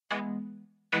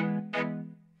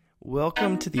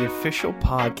Welcome to the official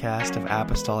podcast of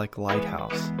Apostolic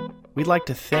Lighthouse. We'd like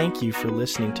to thank you for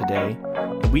listening today,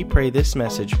 and we pray this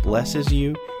message blesses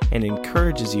you and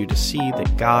encourages you to see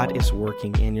that God is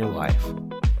working in your life.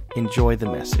 Enjoy the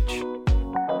message.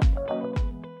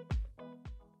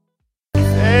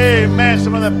 Amen.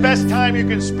 Some of the best time you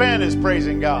can spend is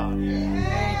praising God.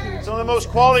 Some of the most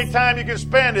quality time you can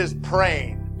spend is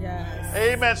praying.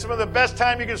 Amen. Some of the best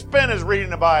time you can spend is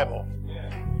reading the Bible.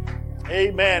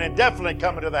 Amen. And definitely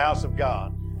coming to the house of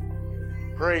God.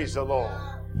 Praise the Lord.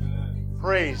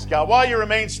 Praise God. While you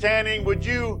remain standing, would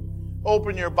you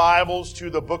open your Bibles to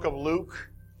the book of Luke,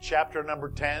 chapter number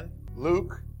 10?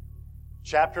 Luke,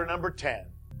 chapter number 10.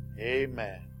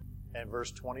 Amen. And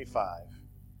verse 25.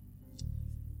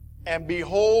 And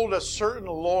behold, a certain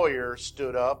lawyer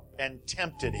stood up and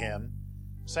tempted him,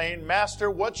 saying, Master,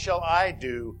 what shall I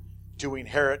do to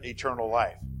inherit eternal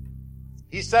life?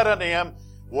 He said unto him,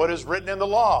 What is written in the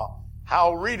law?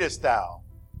 How readest thou?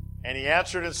 And he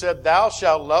answered and said, Thou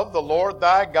shalt love the Lord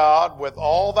thy God with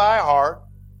all thy heart,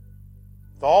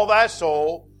 with all thy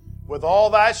soul, with all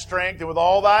thy strength, and with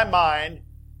all thy mind,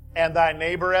 and thy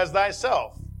neighbor as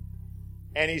thyself.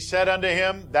 And he said unto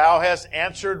him, Thou hast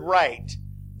answered right.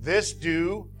 This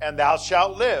do, and thou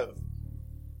shalt live.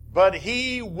 But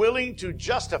he, willing to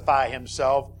justify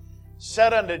himself,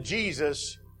 said unto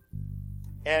Jesus,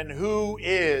 And who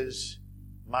is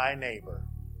my neighbor?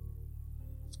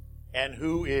 And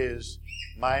who is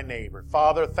my neighbor?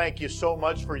 Father, thank you so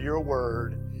much for your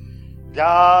word.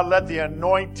 God, let the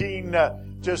anointing,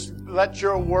 just let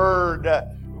your word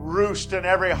roost in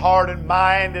every heart and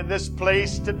mind in this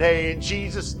place today. In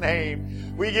Jesus'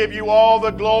 name, we give you all the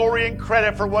glory and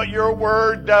credit for what your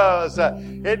word does.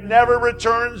 It never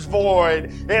returns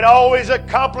void. It always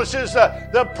accomplishes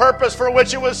the purpose for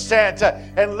which it was sent.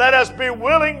 And let us be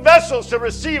willing vessels to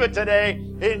receive it today.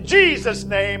 In Jesus'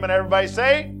 name. And everybody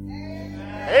say,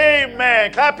 Amen.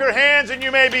 Amen. Clap your hands and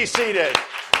you may be seated.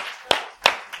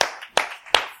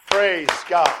 Praise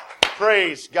God.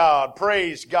 Praise God.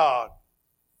 Praise God.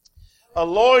 A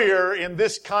lawyer in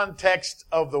this context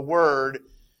of the word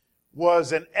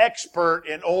was an expert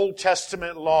in Old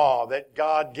Testament law that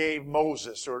God gave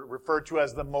Moses, or referred to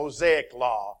as the Mosaic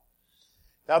Law.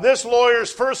 Now, this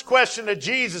lawyer's first question to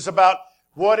Jesus about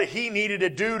what he needed to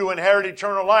do to inherit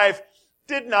eternal life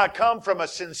did not come from a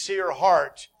sincere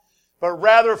heart, but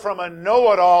rather from a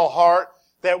know-it-all heart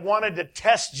that wanted to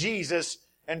test Jesus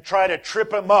and try to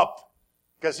trip him up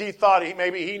because he thought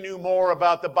maybe he knew more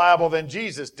about the Bible than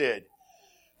Jesus did.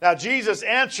 Now, Jesus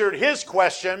answered his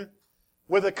question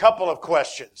with a couple of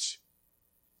questions.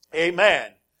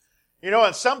 Amen. You know,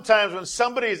 and sometimes when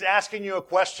somebody is asking you a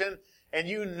question and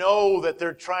you know that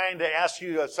they're trying to ask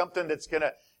you something that's going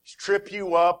to trip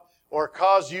you up or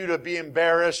cause you to be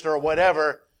embarrassed or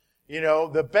whatever, you know,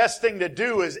 the best thing to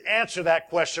do is answer that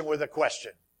question with a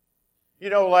question. You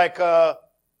know, like,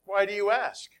 why do you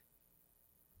ask?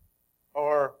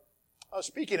 Or,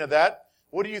 speaking of that,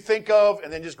 what do you think of?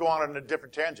 And then just go on a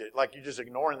different tangent, like you're just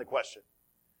ignoring the question.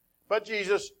 But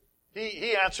Jesus,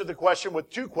 he answered the question with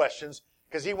two questions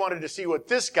because he wanted to see what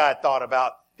this guy thought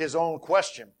about his own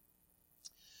question.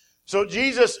 So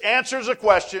Jesus answers the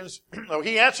questions.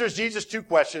 He answers Jesus two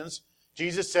questions.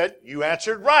 Jesus said, you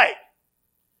answered right.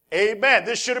 Amen.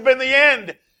 This should have been the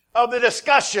end of the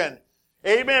discussion.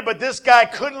 Amen. But this guy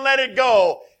couldn't let it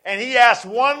go. And he asked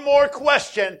one more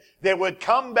question that would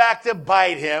come back to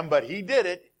bite him, but he did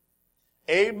it.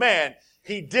 Amen.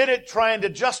 He did it trying to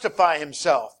justify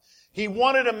himself. He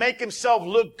wanted to make himself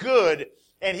look good,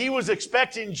 and he was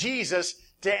expecting Jesus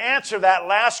to answer that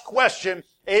last question,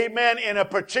 amen, in a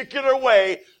particular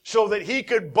way so that he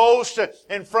could boast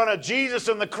in front of Jesus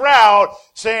and the crowd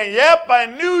saying, yep, I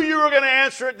knew you were going to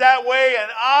answer it that way, and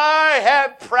I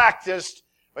have practiced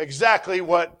exactly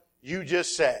what you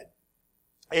just said.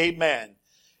 Amen.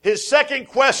 His second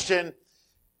question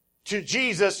to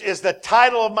Jesus is the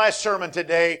title of my sermon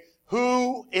today.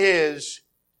 Who is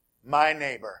my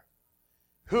neighbor?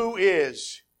 Who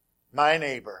is my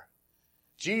neighbor?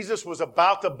 Jesus was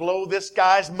about to blow this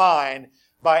guy's mind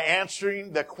by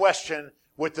answering the question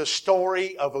with the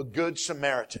story of a good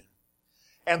Samaritan.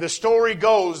 And the story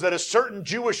goes that a certain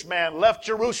Jewish man left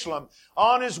Jerusalem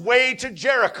on his way to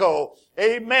Jericho.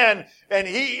 Amen. And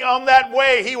on that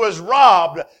way, he was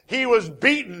robbed. He was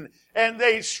beaten. And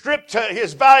they stripped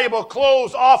his valuable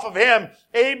clothes off of him.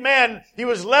 Amen. He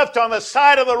was left on the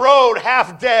side of the road,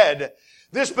 half dead.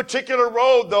 This particular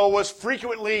road, though, was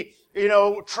frequently,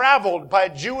 traveled by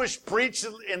Jewish priests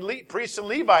and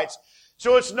Levites.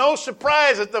 So it's no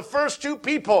surprise that the first two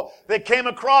people that came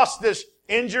across this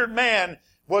injured man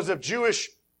was a Jewish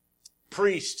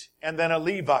priest and then a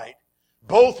Levite.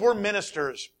 Both were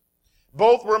ministers.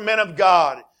 Both were men of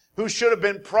God who should have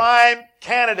been prime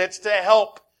candidates to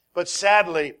help. But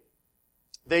sadly,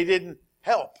 they didn't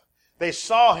help. They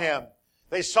saw him.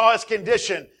 They saw his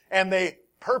condition, and they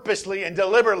purposely and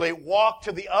deliberately walked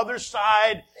to the other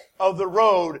side of the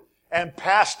road and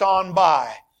passed on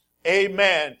by.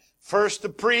 Amen. First the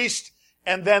priest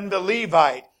and then the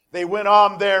Levite. They went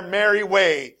on their merry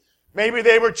way. Maybe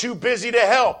they were too busy to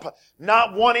help,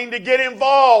 not wanting to get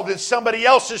involved in somebody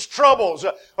else's troubles.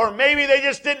 Or maybe they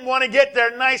just didn't want to get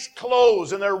their nice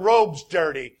clothes and their robes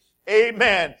dirty.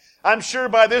 Amen. I'm sure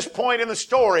by this point in the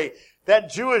story,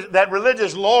 that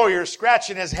religious lawyer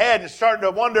scratching his head and starting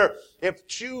to wonder if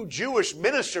two Jewish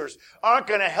ministers aren't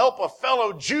going to help a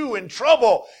fellow Jew in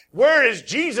trouble. Where is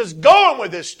Jesus going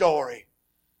with this story?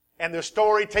 And the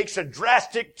story takes a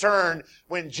drastic turn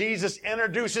when Jesus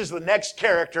introduces the next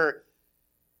character,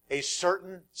 a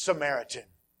certain Samaritan.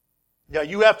 Now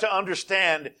you have to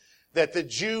understand that the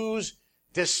Jews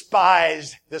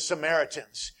despised the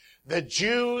Samaritans. The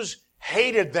Jews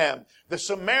hated them. The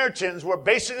Samaritans were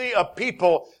basically a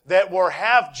people that were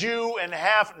half Jew and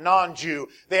half non-Jew.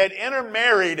 They had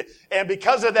intermarried, and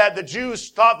because of that, the Jews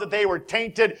thought that they were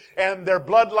tainted and their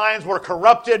bloodlines were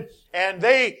corrupted, and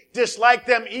they disliked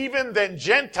them even than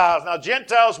Gentiles. Now,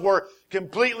 Gentiles were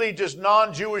completely just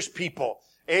non-Jewish people.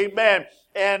 Amen.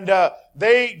 And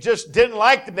they just didn't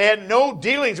like them. They had no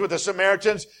dealings with the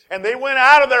Samaritans, and they went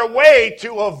out of their way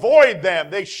to avoid them.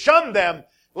 They shunned them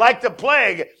like the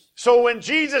plague. So when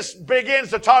Jesus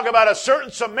begins to talk about a certain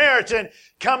Samaritan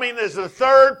coming as the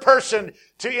third person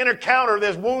to encounter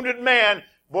this wounded man,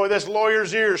 boy, this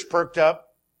lawyer's ears perked up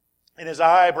and his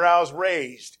eyebrows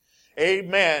raised.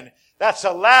 Amen. That's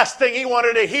the last thing he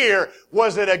wanted to hear,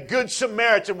 was that a good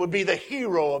Samaritan would be the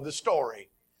hero of the story.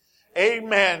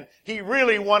 Amen. He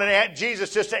really wanted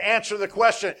Jesus just to answer the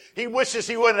question. He wishes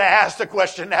he wouldn't have asked the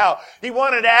question now. He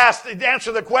wanted to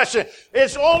answer the question.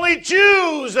 It's only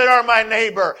Jews that are my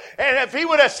neighbor. And if he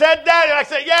would have said that, I'd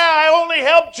say, yeah, I only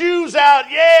help Jews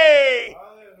out. Yay!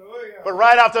 Hallelujah. But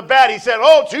right off the bat, he said,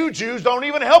 oh, two Jews don't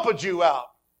even help a Jew out.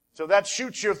 So that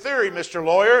shoots your theory, Mr.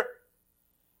 Lawyer.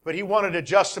 But he wanted to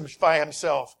justify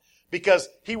himself, because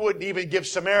he wouldn't even give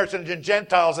Samaritans and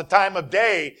Gentiles a time of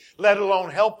day, let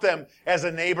alone help them as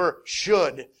a neighbor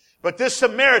should. But this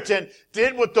Samaritan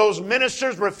did what those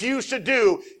ministers refused to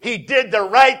do. He did the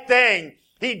right thing.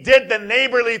 He did the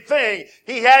neighborly thing.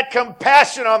 He had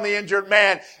compassion on the injured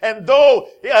man. And though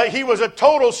he was a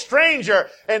total stranger,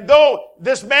 and though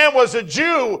this man was a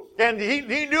Jew, and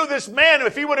he knew this man,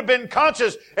 if he would have been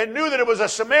conscious and knew that it was a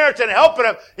Samaritan helping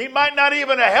him, he might not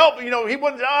even have helped. He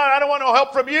wouldn't, I don't want no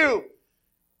help from you.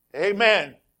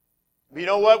 Amen. You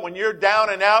know what? When you're down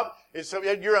and out,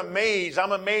 you're amazed.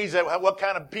 I'm amazed at what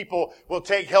kind of people will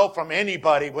take help from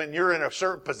anybody when you're in a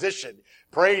certain position.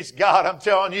 Praise God. I'm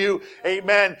telling you,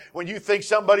 amen. When you think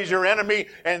somebody's your enemy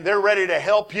and they're ready to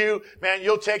help you, man,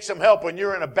 you'll take some help when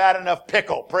you're in a bad enough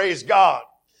pickle. Praise God.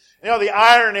 You know, the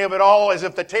irony of it all is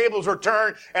if the tables were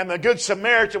turned and the Good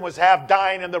Samaritan was half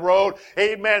dying in the road,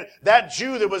 amen, that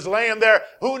Jew that was laying there,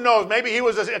 who knows, maybe he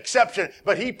was an exception,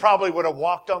 but he probably would have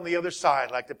walked on the other side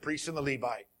like the priest and the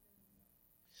Levite.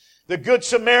 The Good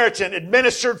Samaritan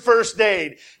administered first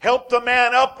aid, helped the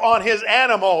man up on his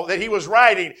animal that he was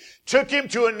riding, took him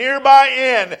to a nearby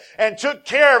inn, and took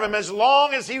care of him as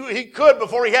long as he could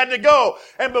before he had to go.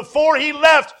 And before he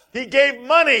left, he gave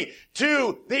money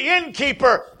to the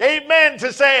innkeeper, amen,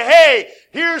 to say, hey,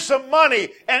 here's some money.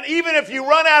 And even if you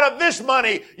run out of this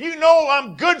money, you know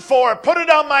I'm good for it. Put it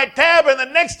on my tab, and the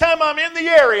next time I'm in the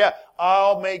area,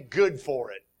 I'll make good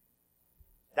for it.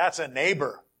 That's a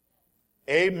neighbor.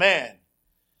 Amen.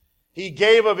 He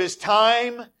gave of his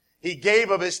time. He gave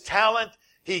of his talent.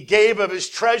 He gave of his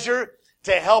treasure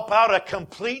to help out a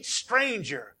complete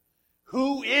stranger.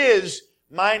 Who is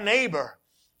my neighbor?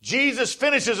 Jesus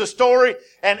finishes the story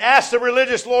and asks the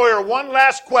religious lawyer one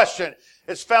last question.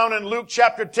 It's found in Luke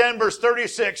chapter 10, verse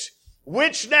 36.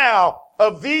 Which now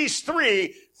of these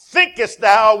three thinkest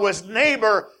thou was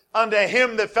neighbor unto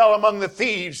him that fell among the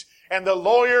thieves? And the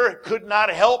lawyer could not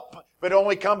help but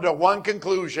only come to one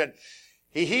conclusion.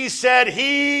 He said,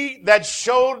 he that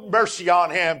showed mercy on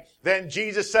him. Then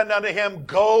Jesus said unto him,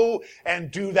 go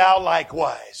and do thou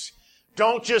likewise.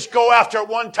 Don't just go after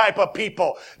one type of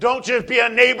people. Don't just be a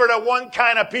neighbor to one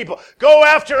kind of people. Go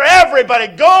after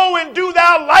everybody. Go and do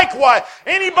thou likewise.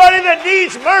 Anybody that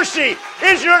needs mercy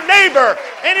is your neighbor.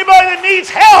 Anybody that needs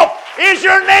help is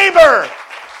your neighbor.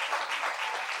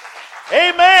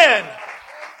 Amen.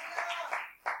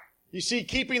 You see,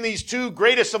 keeping these two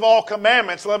greatest of all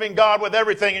commandments, loving God with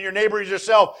everything and your neighbor as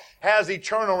yourself, has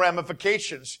eternal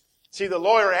ramifications. See, the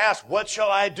lawyer asked, what shall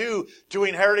I do to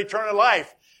inherit eternal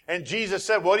life? And Jesus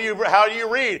said, how do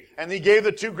you read? And he gave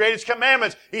the 2 greatest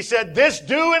commandments. He said, this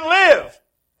do and live.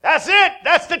 That's it.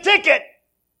 That's the ticket.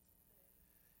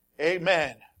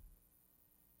 Amen.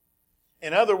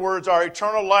 In other words, our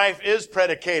eternal life is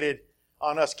predicated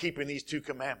on us keeping these 2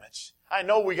 commandments. I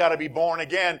know we got to be born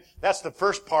again. That's the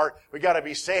first part. We got to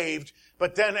be saved.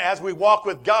 But then as we walk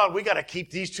with God, we got to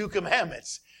keep these 2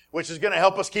 commandments, which is going to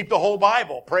help us keep the whole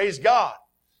Bible. Praise God.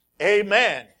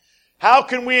 Amen. How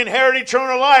can we inherit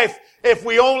eternal life if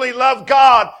we only love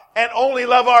God and only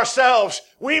love ourselves?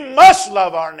 We must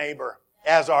love our neighbor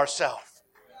as ourselves.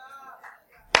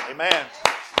 Amen.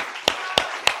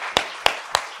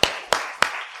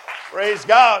 Praise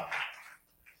God.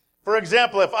 For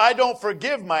example, if I don't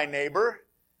forgive my neighbor,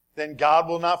 then God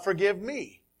will not forgive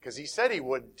me, because He said He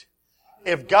wouldn't.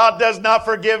 If God does not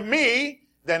forgive me,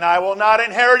 then I will not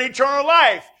inherit eternal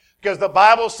life, because the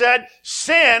Bible said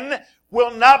sin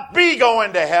will not be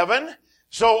going to heaven.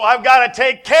 So I've got to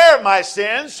take care of my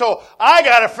sins. So I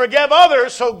got to forgive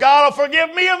others so God will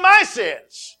forgive me of my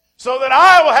sins, so that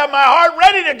I will have my heart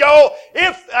ready to go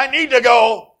if I need to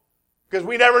go, because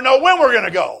we never know when we're going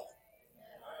to go.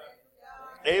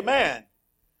 Amen.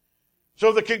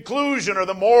 So the conclusion or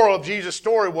the moral of Jesus'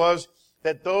 story was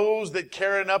that those that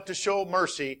care enough to show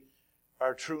mercy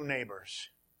are true neighbors.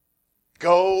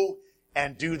 Go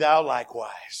and do thou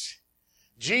likewise.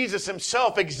 Jesus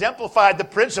Himself exemplified the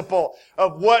principle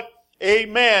of what it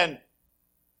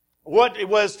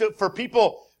was for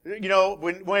people,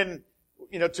 when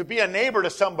to be a neighbor to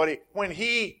somebody, when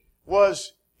He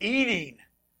was eating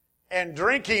and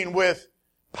drinking with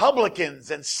publicans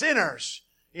and sinners.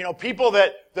 People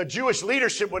that the Jewish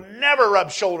leadership would never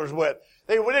rub shoulders with.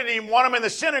 They didn't even want Him in the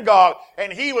synagogue.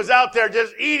 And He was out there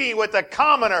just eating with the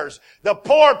commoners, the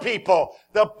poor people,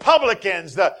 the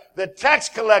publicans, the tax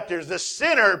collectors, the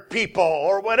sinner people,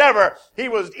 or whatever. He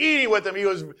was eating with them. He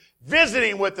was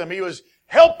visiting with them. He was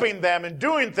helping them and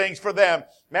doing things for them.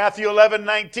 Matthew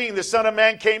 11:19, the Son of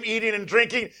Man came eating and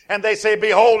drinking, and they say,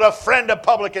 behold, a friend of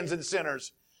publicans and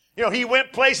sinners. He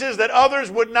went places that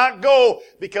others would not go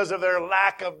because of their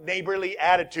lack of neighborly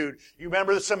attitude. You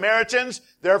remember the Samaritans?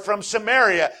 They're from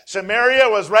Samaria. Samaria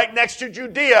was right next to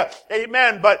Judea.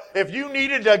 Amen. But if you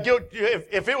needed to go,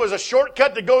 if it was a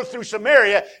shortcut to go through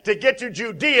Samaria to get to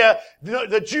Judea,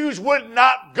 the Jews would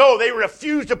not go. They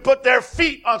refused to put their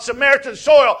feet on Samaritan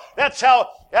soil. That's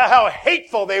how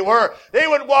hateful they were. They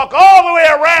would walk all the way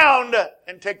around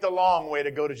and take the long way to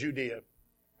go to Judea.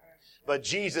 But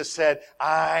Jesus said,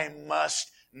 I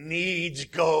must needs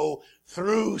go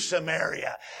through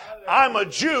Samaria. I'm a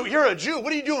Jew. You're a Jew.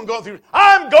 What are you doing going through?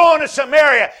 I'm going to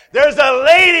Samaria. There's a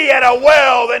lady at a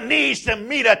well that needs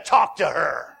me to talk to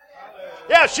her.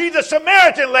 Yeah, she's a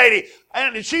Samaritan lady.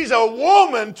 And she's a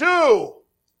woman too.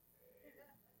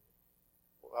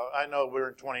 Well, I know we're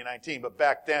in 2019, but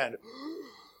back then,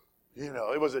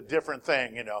 it was a different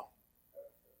thing,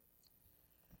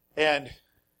 And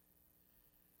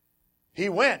He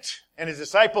went, and His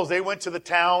disciples, they went to the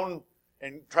town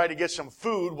and tried to get some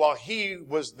food while He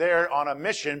was there on a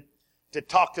mission to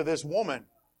talk to this woman.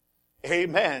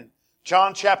 Amen.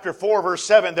 John chapter 4, verse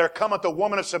 7, there cometh a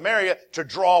woman of Samaria to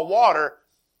draw water.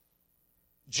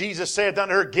 Jesus saith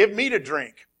unto her, give me to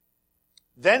drink.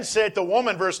 Then said the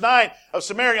woman, verse 9, of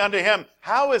Samaria unto Him,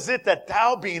 how is it that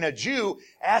thou, being a Jew,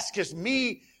 askest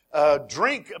me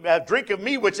drink of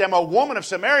me, which am a woman of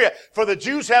Samaria? For the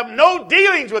Jews have no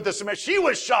dealings with the Samaritans. She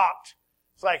was shocked.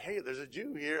 It's like, hey, there's a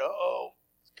Jew here. Uh-oh,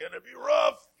 it's going to be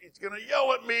rough. He's going to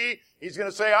yell at me. He's going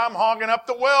to say, I'm hogging up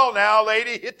the well now,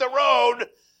 lady. Hit the road.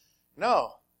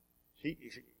 No.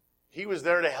 He was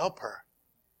there to help her.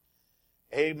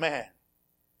 Amen.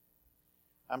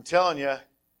 I'm telling you,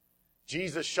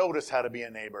 Jesus showed us how to be a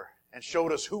neighbor and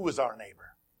showed us who was our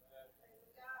neighbor.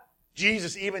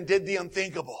 Jesus even did the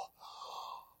unthinkable.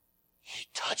 He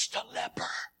touched a leper.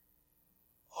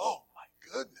 Oh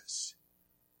my goodness.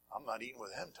 I'm not eating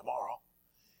with him tomorrow.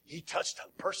 He touched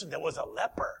a person that was a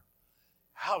leper.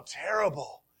 How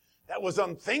terrible. That was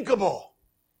unthinkable.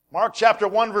 Mark chapter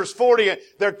 1 verse 40,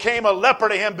 there came a leper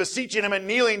to Him, beseeching Him and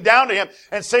kneeling down to Him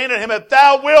and saying to Him, if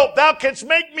thou wilt, thou canst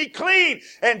make me clean.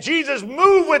 And Jesus,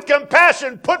 moved with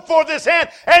compassion, put forth His hand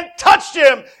and touched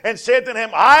him and said to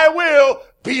him, I will,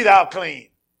 be thou clean.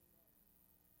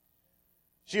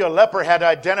 See, a leper had to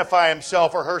identify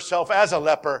himself or herself as a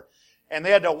leper. And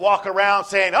they had to walk around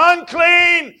saying,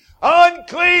 unclean,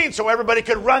 unclean. So everybody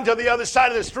could run to the other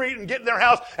side of the street and get in their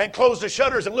house and close the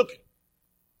shutters and look.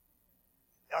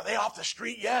 Are they off the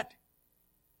street yet?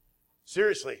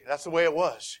 Seriously, that's the way it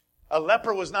was. A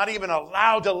leper was not even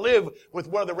allowed to live with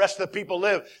where the rest of the people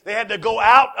lived. They had to go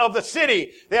out of the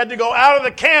city. They had to go out of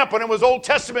the camp when it was Old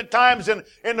Testament times in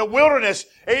the wilderness.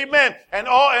 Amen. And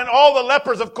all the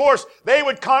lepers, of course, they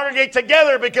would congregate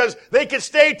together because they could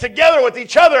stay together with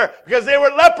each other because they were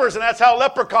lepers, and that's how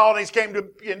leper colonies came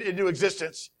into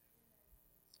existence.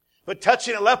 But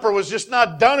touching a leper was just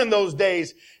not done in those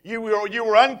days. You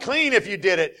were unclean if you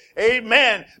did it.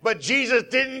 Amen. But Jesus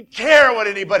didn't care what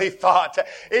anybody thought.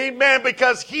 Amen.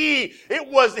 Because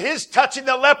his touching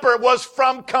the leper was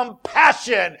from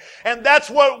compassion. And that's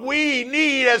what we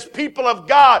need as people of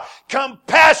God.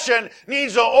 Compassion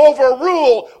needs to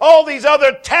overrule all these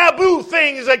other taboo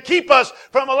things that keep us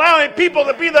from allowing people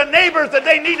to be the neighbors that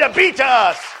they need to be to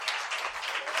us.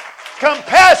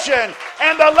 Compassion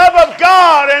and the love of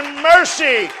God and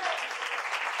mercy.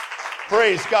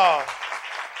 Praise God.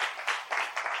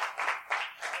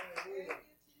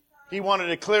 He wanted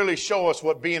to clearly show us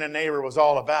what being a neighbor was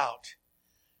all about.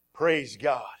 Praise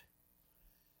God.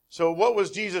 So what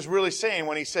was Jesus really saying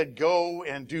when he said, "Go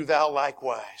and do thou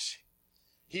likewise"?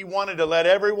 He wanted to let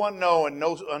everyone know in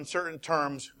no uncertain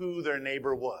terms who their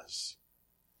neighbor was.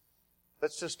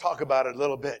 Let's just talk about it a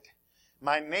little bit.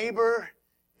 My neighbor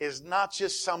is not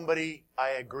just somebody I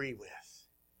agree with.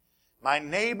 My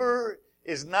neighbor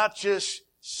is not just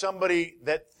somebody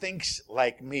that thinks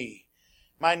like me.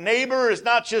 My neighbor is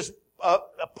not just a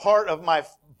part of my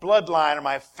bloodline or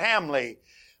my family.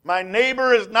 My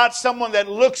neighbor is not someone that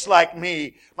looks like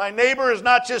me. My neighbor is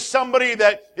not just somebody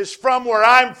that is from where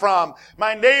I'm from.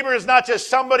 My neighbor is not just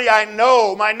somebody I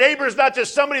know. My neighbor is not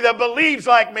just somebody that believes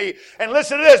like me. And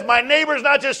listen to this, my neighbor is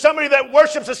not just somebody that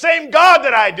worships the same God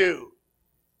that I do.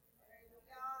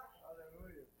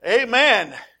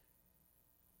 Amen.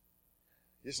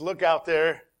 Just look out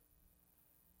there.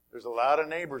 There's a lot of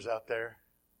neighbors out there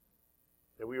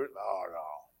that oh no.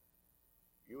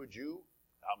 You a Jew?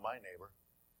 Not my neighbor.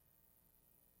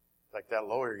 Like that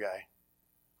lawyer guy.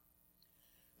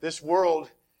 This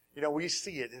world, we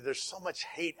see it. There's so much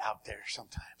hate out there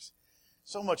sometimes.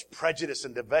 So much prejudice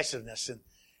and divisiveness, and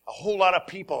a whole lot of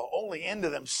people only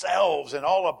into themselves and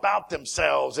all about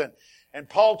themselves. And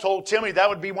Paul told Timothy that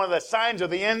would be one of the signs of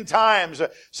the end times.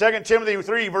 2 Timothy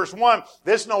 3 verse 1,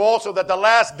 "This know also that the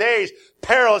last days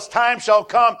perilous times shall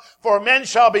come, for men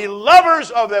shall be lovers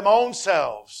of their own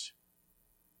selves."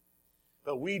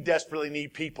 But we desperately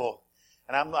need people.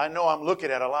 And I know I'm looking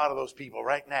at a lot of those people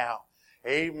right now.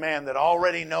 Amen. That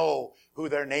already know who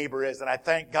their neighbor is. And I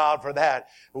thank God for that.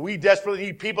 We desperately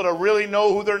need people to really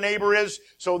know who their neighbor is,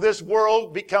 so this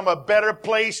world become a better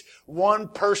place, one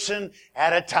person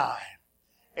at a time.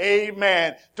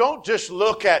 Amen. Don't just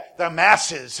look at the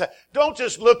masses. Don't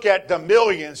just look at the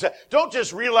millions. Don't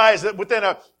just realize that within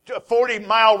a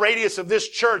 40-mile radius of this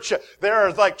church, there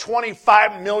are like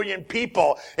 25 million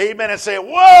people. Amen. And say,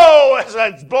 whoa,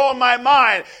 that's blowing my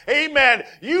mind. Amen.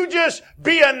 You just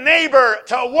be a neighbor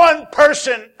to one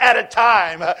person at a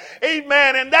time.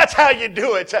 Amen. And that's how you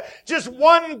do it. Just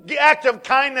one act of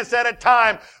kindness at a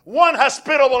time. One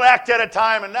hospitable act at a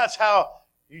time. And that's how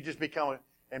you just become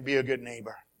and be a good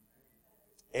neighbor.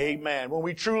 Amen. When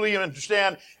we truly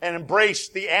understand and embrace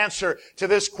the answer to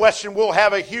this question, we'll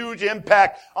have a huge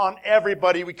impact on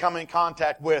everybody we come in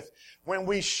contact with. When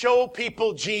we show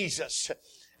people Jesus,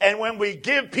 and when we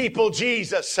give people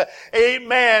Jesus,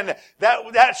 amen,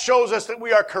 that shows us that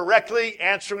we are correctly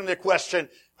answering the question,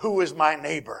 who is my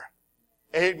neighbor?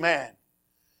 Amen.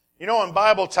 In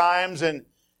Bible times and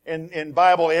in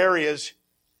Bible areas,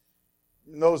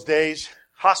 in those days,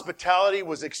 hospitality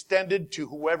was extended to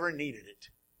whoever needed it.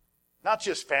 Not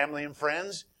just family and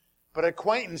friends, but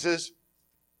acquaintances,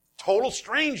 total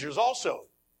strangers also.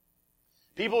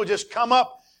 People would just come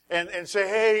up and say,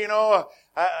 "Hey,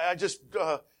 I just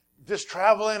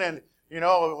traveling, and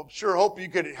sure hope you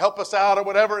could help us out," or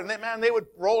whatever. And they would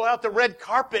roll out the red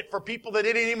carpet for people that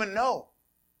they didn't even know.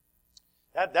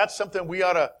 That's something we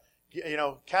ought to,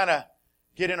 kind of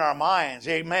get in our minds.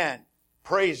 Amen.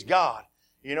 Praise God.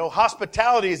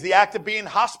 Hospitality is the act of being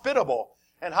hospitable.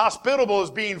 And hospitable is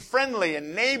being friendly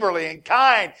and neighborly and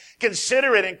kind,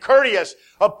 considerate and courteous,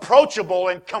 approachable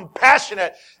and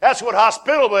compassionate. That's what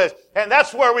hospitable is. And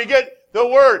that's where we get the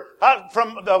word,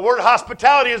 from the word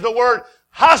hospitality is the word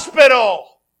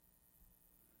hospital.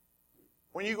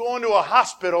 When you go into a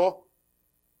hospital,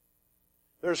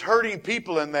 there's hurting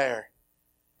people in there,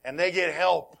 and they get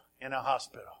help in a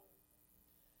hospital.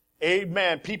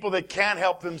 Amen. People that can't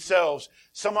help themselves.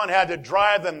 Someone had to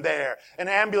drive them there. An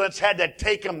ambulance had to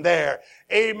take them there.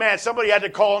 Amen. Somebody had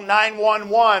to call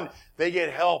 911. They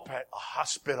get help at a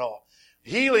hospital.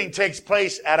 Healing takes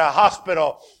place at a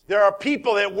hospital. There are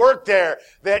people that work there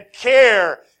that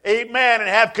care Amen. And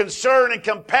have concern and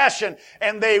compassion.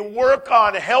 And they work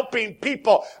on helping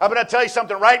people. I'm going to tell you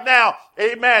something right now.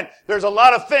 Amen. There's a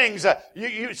lot of things.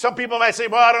 Some people might say,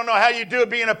 well, I don't know how you do it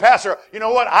being a pastor. You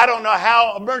know what? I don't know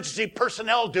how emergency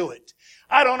personnel do it.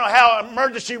 I don't know how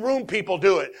emergency room people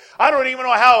do it. I don't even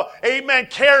know how, amen,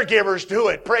 caregivers do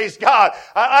it. Praise God.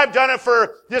 I've done it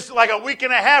for just like a week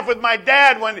and a half with my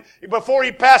dad before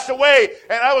he passed away.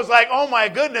 And I was like, oh my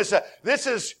goodness, this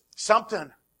is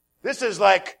something. This is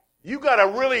like, you gotta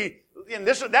really, and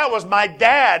that was my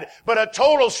dad, but a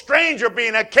total stranger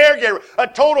being a caregiver, a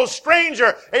total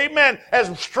stranger, amen,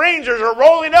 as strangers are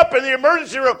rolling up in the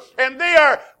emergency room, and they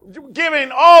are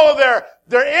giving all of their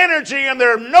energy and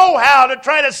their know-how to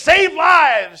try to save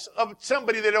lives of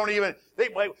somebody they don't even, they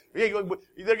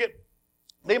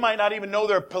might not even know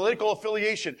their political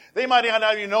affiliation. They might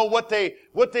not even know what they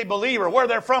believe or where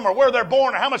they're from or where they're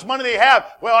born or how much money they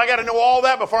have. Well, I got to know all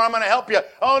that before I'm going to help you.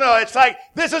 Oh no, it's like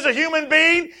this is a human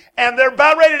being and they're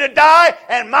about ready to die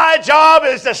and my job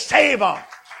is to save them.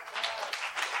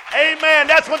 Amen.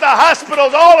 That's what the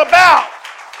hospital's all about.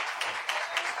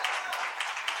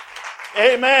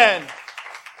 Amen.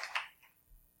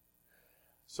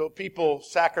 So people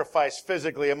sacrifice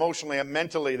physically, emotionally, and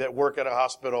mentally that work at a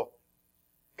hospital.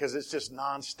 Because it's just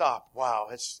nonstop. Wow,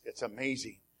 it's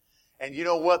amazing. And you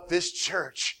know what? This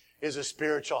church is a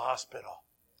spiritual hospital.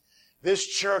 This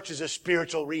church is a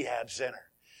spiritual rehab center.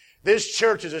 This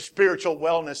church is a spiritual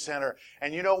wellness center.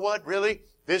 And you know what? Really?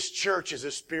 This church is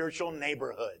a spiritual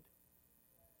neighborhood.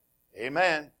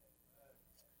 Amen.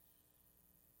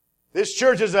 This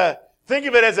church think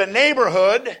of it as a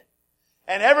neighborhood,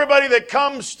 and everybody that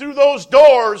comes through those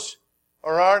doors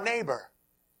are our neighbor.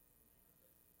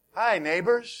 Hi,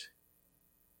 neighbors.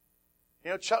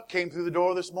 You know, Chuck came through the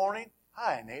door this morning.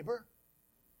 Hi, neighbor.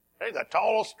 He's a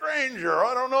total stranger.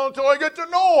 I don't know until I get to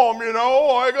know him, you know.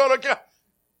 I gotta get...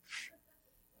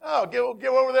 Oh, get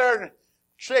over there and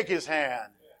shake his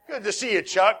hand. Good to see you,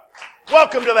 Chuck.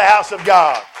 Welcome to the house of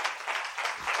God.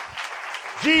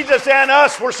 Jesus and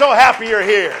us, we're so happy you're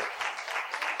here.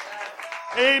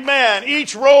 Amen.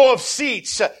 Each row of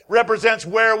seats represents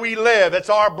where we live. It's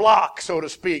our block, so to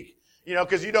speak. You know,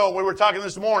 because, you know, we were talking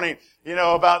this morning, you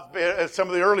know, about some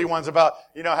of the early ones about,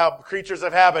 you know, how creatures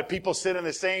of habit, people sit in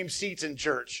the same seats in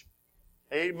church.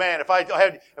 Amen. If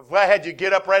I had you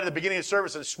get up right at the beginning of the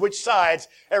service and switch sides,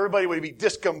 everybody would be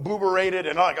discombobulated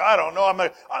and like, I don't know,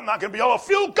 I'm not going to be able to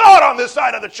feel God on this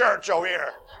side of the church over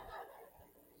here.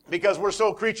 Because we're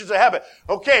so creatures of habit.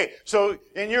 Okay, so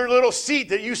in your little seat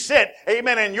that you sit,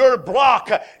 amen, in your block,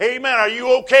 amen, are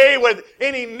you okay with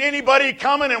anybody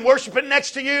coming and worshiping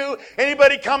next to you?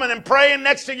 Anybody coming and praying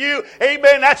next to you?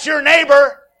 Amen, that's your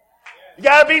neighbor. You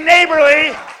gotta be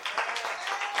neighborly.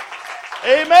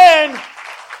 Amen.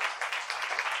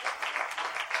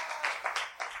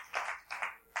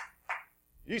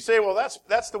 You say, well,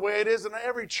 that's the way it is in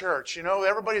every church. You know,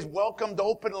 everybody's welcomed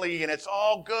openly and it's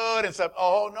all good and stuff.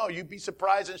 Oh, no, you'd be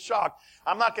surprised and shocked.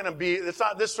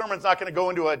 This sermon's not going to go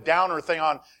into a downer thing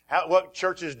on what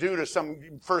churches do to some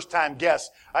first-time guests.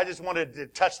 I just wanted to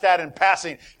touch that in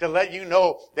passing to let you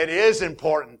know that it is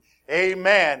important.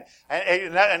 Amen.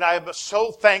 And I'm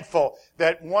so thankful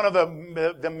that one of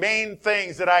the main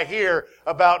things that I hear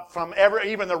about from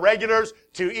even the regulars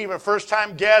to even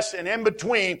first-time guests and in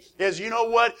between is, you know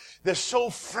what? They're so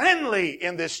friendly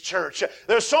in this church.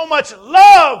 There's so much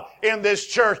love in this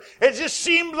church. It just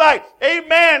seems like,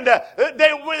 amen,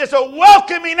 it's a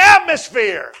welcoming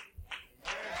atmosphere.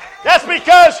 That's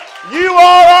because you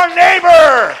are our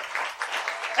neighbor.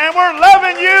 And we're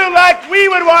loving you like we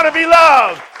would want to be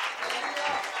loved.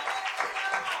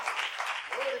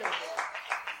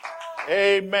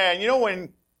 Amen. You know,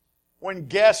 when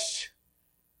guests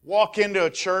walk into a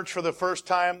church for the first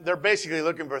time, they're basically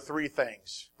looking for three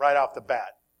things right off the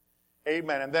bat.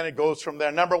 Amen. And then it goes from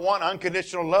there. Number one,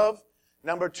 unconditional love.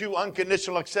 Number two,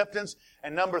 unconditional acceptance.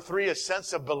 And number three, a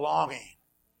sense of belonging.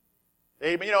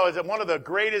 Amen. You know, one of the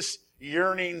greatest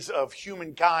yearnings of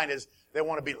humankind is they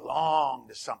want to belong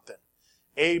to something.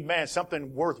 Amen.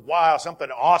 Something worthwhile, something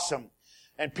awesome.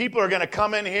 And people are going to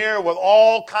come in here with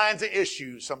all kinds of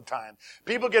issues sometimes.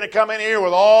 People are going to come in here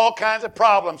with all kinds of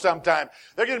problems sometimes.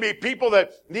 They're going to be people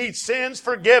that need sins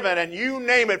forgiven and you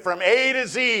name it from A to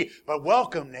Z. But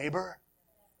welcome, neighbor.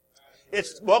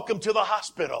 It's welcome to the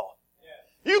hospital.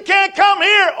 You can't come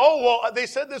here. Oh, well, they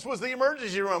said this was the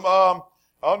emergency room. Oh,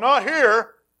 not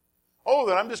here. Oh,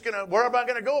 then where am I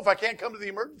going to go if I can't come to the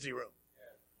emergency room?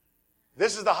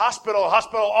 This is the hospital. The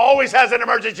hospital always has an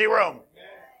emergency room.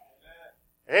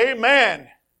 Amen.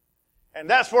 And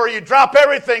that's where you drop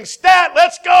everything. Stat,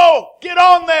 let's go. Get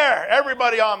on there.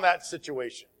 Everybody on that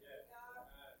situation.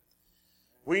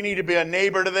 We need to be a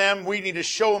neighbor to them. We need to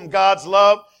show them God's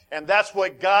love. And that's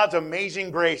what God's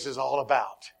amazing grace is all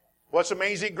about. What's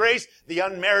amazing grace? The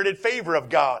unmerited favor of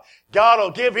God. God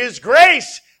will give His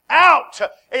grace out.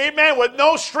 Amen. With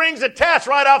no strings attached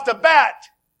right off the bat.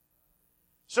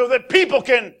 So that people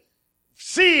can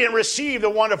see and receive the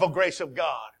wonderful grace of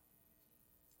God.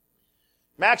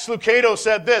 Max Lucado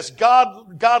said this, God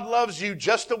loves you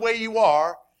just the way you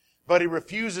are, but He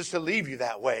refuses to leave you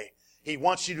that way. He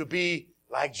wants you to be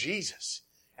like Jesus.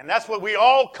 And that's what we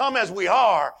all come as we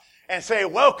are and say,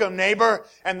 welcome, neighbor.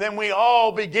 And then we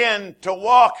all begin to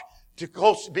walk to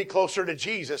be closer to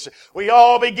Jesus. We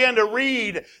all begin to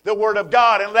read the Word of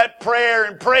God and let prayer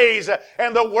and praise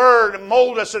and the Word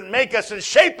mold us and make us and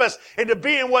shape us into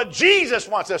being what Jesus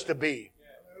wants us to be.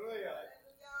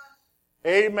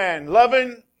 Amen.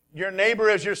 Loving your neighbor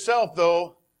as yourself,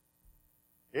 though,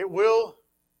 it will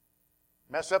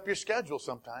mess up your schedule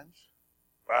sometimes.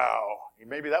 Wow.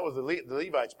 Maybe that was the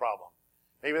Levite's problem.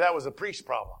 Maybe that was the priest's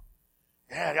problem.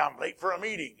 Yeah, I'm late for a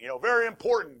meeting. Very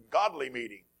important, godly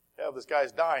meeting. Yeah, this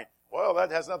guy's dying. Well,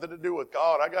 that has nothing to do with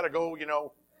God. I got to go,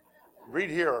 read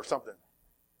here or something.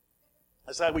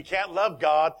 It's like we can't love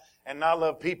God and not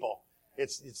love people.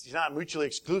 It's not mutually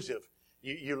exclusive.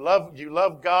 You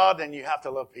love God and you have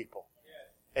to love people.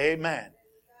 Amen.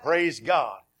 Praise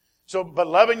God. So, but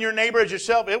loving your neighbor as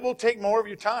yourself, it will take more of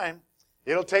your time.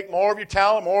 It'll take more of your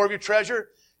talent, more of your treasure.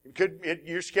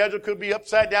 Your schedule could be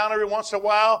upside down every once in a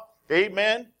while.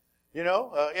 Amen.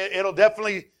 It'll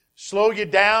definitely slow you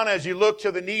down as you look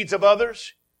to the needs of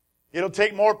others. It'll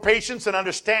take more patience and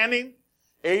understanding.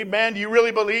 Amen. Do you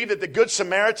really believe that the Good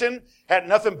Samaritan had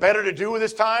nothing better to do with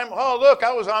his time? Oh, look,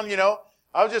 I was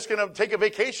just going to take a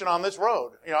vacation on this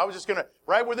road. I was just going to,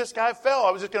 right where this guy fell,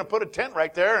 I was just going to put a tent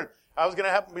right there and I was going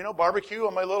to have, barbecue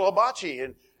on my little hibachi.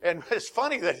 And it's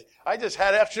funny that I just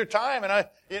had extra time and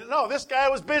this guy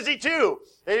was busy too.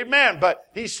 Amen. But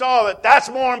he saw that that's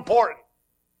more important.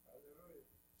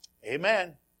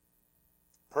 Amen.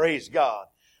 Praise God.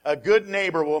 A good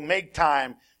neighbor will make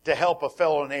time to help a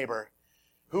fellow neighbor.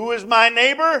 Who is my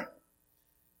neighbor?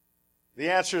 The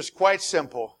answer is quite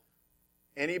simple.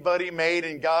 Anybody made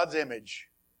in God's image.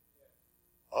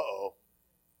 Uh-oh.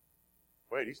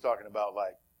 Wait, he's talking about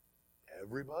like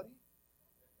everybody?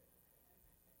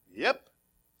 Yep.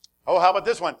 Oh, how about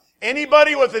this one?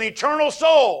 Anybody with an eternal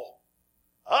soul.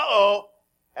 Uh-oh.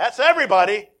 That's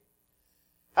everybody.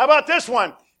 How about this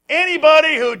one?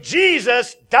 Anybody who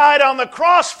Jesus died on the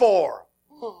cross for.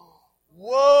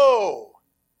 Whoa.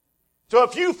 So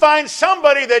if you find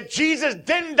somebody that Jesus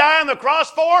didn't die on the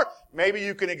cross for, maybe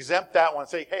you can exempt that one.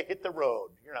 Say, hey, hit the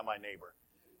road. You're not my neighbor.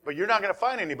 But you're not going to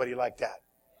find anybody like that.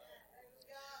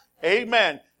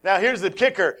 Amen. Now here's the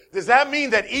kicker. Does that mean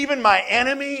that even my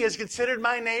enemy is considered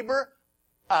my neighbor?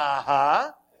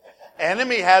 Uh-huh.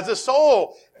 Enemy has a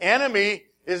soul. Enemy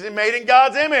is made in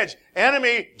God's image.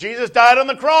 Enemy, Jesus died on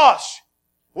the cross.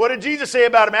 What did Jesus say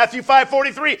about it? Matthew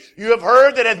 5:43. You have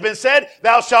heard that it has been said,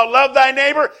 thou shalt love thy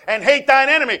neighbor and hate thine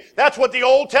enemy. That's what the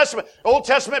Old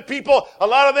Testament people, a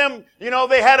lot of them,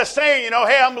 they had a saying,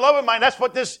 hey, I'm loving mine. That's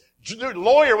what this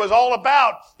lawyer was all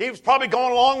about. He was probably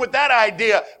going along with that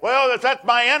idea. Well, if that's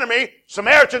my enemy,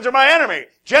 Samaritans are my enemy.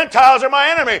 Gentiles are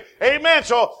my enemy. Amen.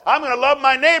 So I'm going to love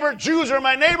my neighbor. Jews are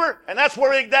my neighbor. And that's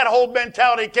where that whole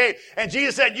mentality came. And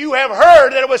Jesus said, you have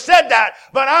heard that it was said that,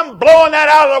 but I'm blowing that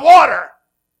out of the water.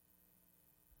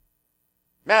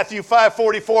 Matthew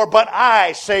 5:44, but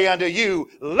I say unto you,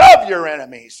 love your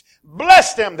enemies.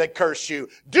 Bless them that curse you.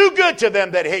 Do good to them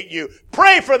that hate you.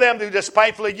 Pray for them who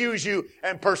despitefully use you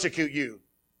and persecute you.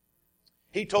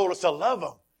 He told us to love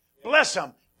them. Bless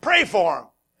them. Pray for them.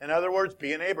 In other words,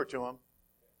 be a neighbor to them.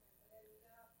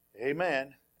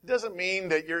 Amen. It doesn't mean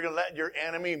that you're going to let your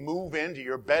enemy move into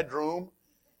your bedroom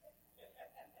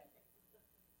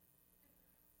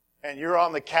and you're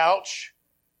on the couch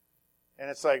and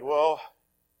it's like, well,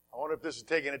 I wonder if this is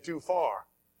taking it too far.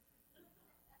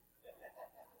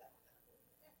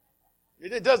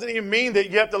 It doesn't even mean that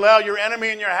you have to allow your enemy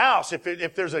in your house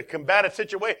if there's a combative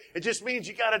situation. It just means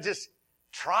you got to just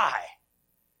try.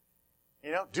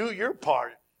 Do your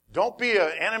part. Don't be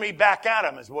an enemy back at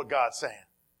him is what God's saying.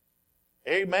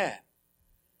 Amen.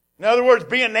 In other words,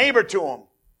 be a neighbor to him.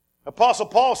 Apostle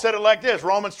Paul said it like this,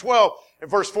 Romans 12 and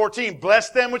verse 14, bless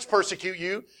them which persecute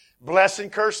you, bless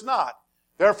and curse not.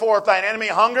 Therefore, if thine enemy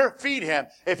hunger, feed him.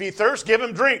 If he thirst, give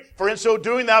him drink. For in so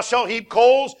doing, thou shalt heap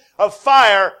coals of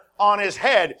fire on his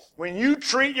head. When you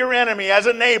treat your enemy as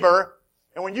a neighbor,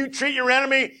 and when you treat your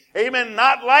enemy, amen,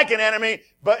 not like an enemy,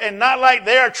 and not like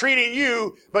they are treating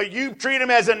you, but you treat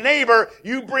them as a neighbor,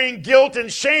 you bring guilt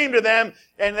and shame to them,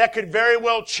 and that could very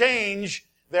well change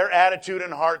their attitude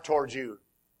and heart towards you.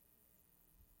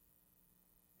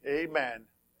 Amen.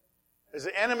 Is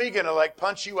the enemy going to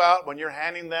punch you out when you're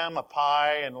handing them a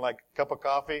pie and a cup of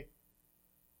coffee?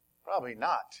 Probably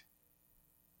not.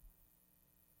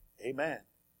 Amen.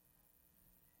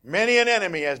 Many an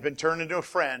enemy has been turned into a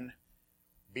friend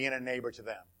being a neighbor to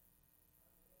them.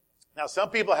 Now, some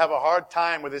people have a hard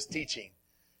time with this teaching.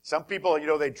 Some people,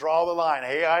 they draw the line.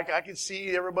 Hey, I can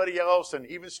see everybody else and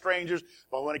even strangers,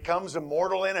 but when it comes to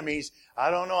mortal enemies,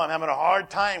 I don't know. I'm having a hard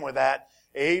time with that.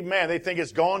 Amen. They think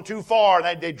it's going too far.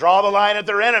 They draw the line at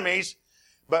their enemies.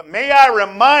 But may I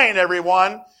remind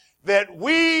everyone that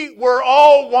we were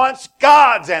all once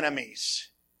God's enemies.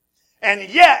 And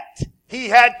yet, He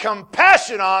had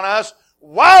compassion on us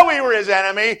while we were His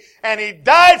enemy, and He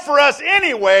died for us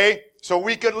anyway so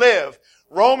we could live.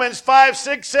 Romans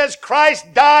 5:6 says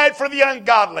Christ died for the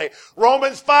ungodly.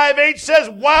 Romans 5:8 says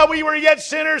while we were yet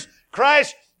sinners,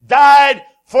 Christ died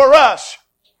for us.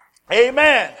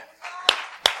 Amen.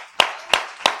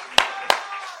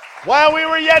 While we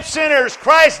were yet sinners,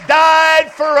 Christ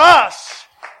died for us.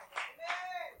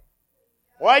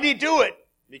 Why did He do it?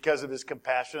 Because of His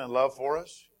compassion and love for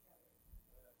us.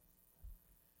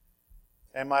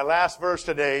 And my last verse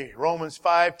today, Romans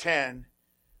 5:10.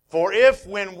 For if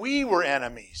when we were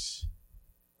enemies,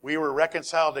 we were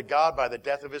reconciled to God by the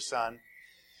death of His Son,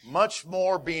 much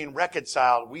more being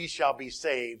reconciled, we shall be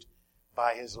saved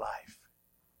by His life.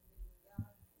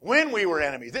 When we were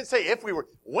enemies. It didn't say if we were.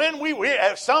 When we were,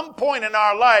 at some point in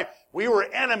our life, we were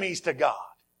enemies to God.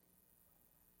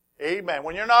 Amen.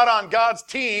 When you're not on God's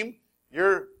team,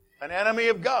 you're an enemy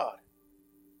of God.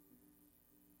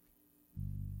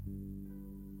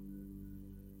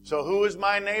 So who is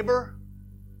my neighbor?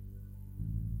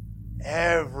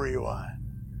 Everyone.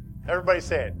 Everybody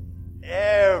say it.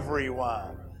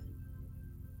 Everyone.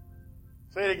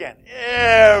 Say it again.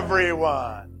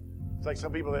 Everyone. It's like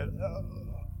some people that...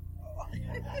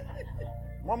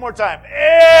 One more time.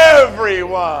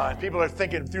 Everyone. People are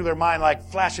thinking through their mind,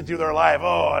 flashing through their life.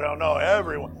 Oh, I don't know.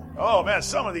 Everyone. Oh, man,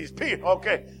 some of these people.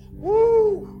 Okay.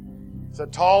 Woo. It's a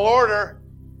tall order.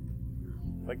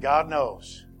 But God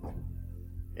knows.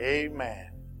 Amen.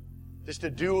 Just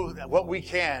to do what we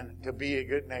can to be a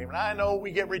good neighbor. And I know we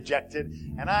get rejected.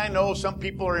 And I know some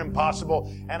people are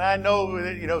impossible. And I know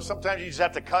that, sometimes you just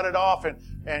have to cut it off and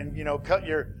cut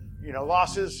your,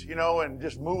 losses, and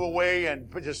just move away and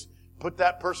put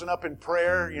that person up in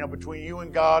prayer, between you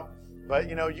and God. But,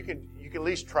 you can at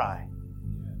least try.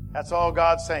 That's all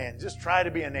God's saying. Just try to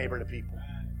be a neighbor to people.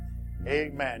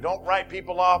 Amen. Don't write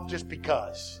people off just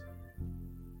because.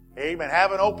 Amen.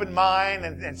 Have an open mind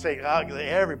and say,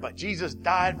 everybody, Jesus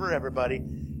died for everybody.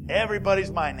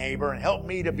 Everybody's my neighbor, and help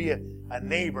me to be a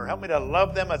neighbor. Help me to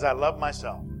love them as I love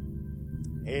myself.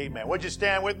 Amen. Would you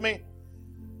stand with me?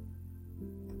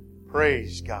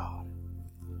 Praise God.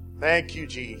 Thank you,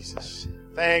 Jesus.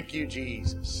 Thank you,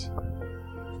 Jesus.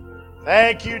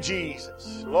 Thank you,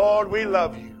 Jesus. Lord, we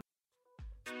love you.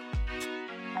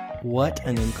 What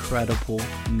an incredible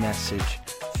message.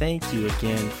 Thank you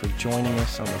again for joining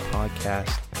us on the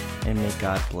podcast, and may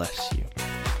God bless you.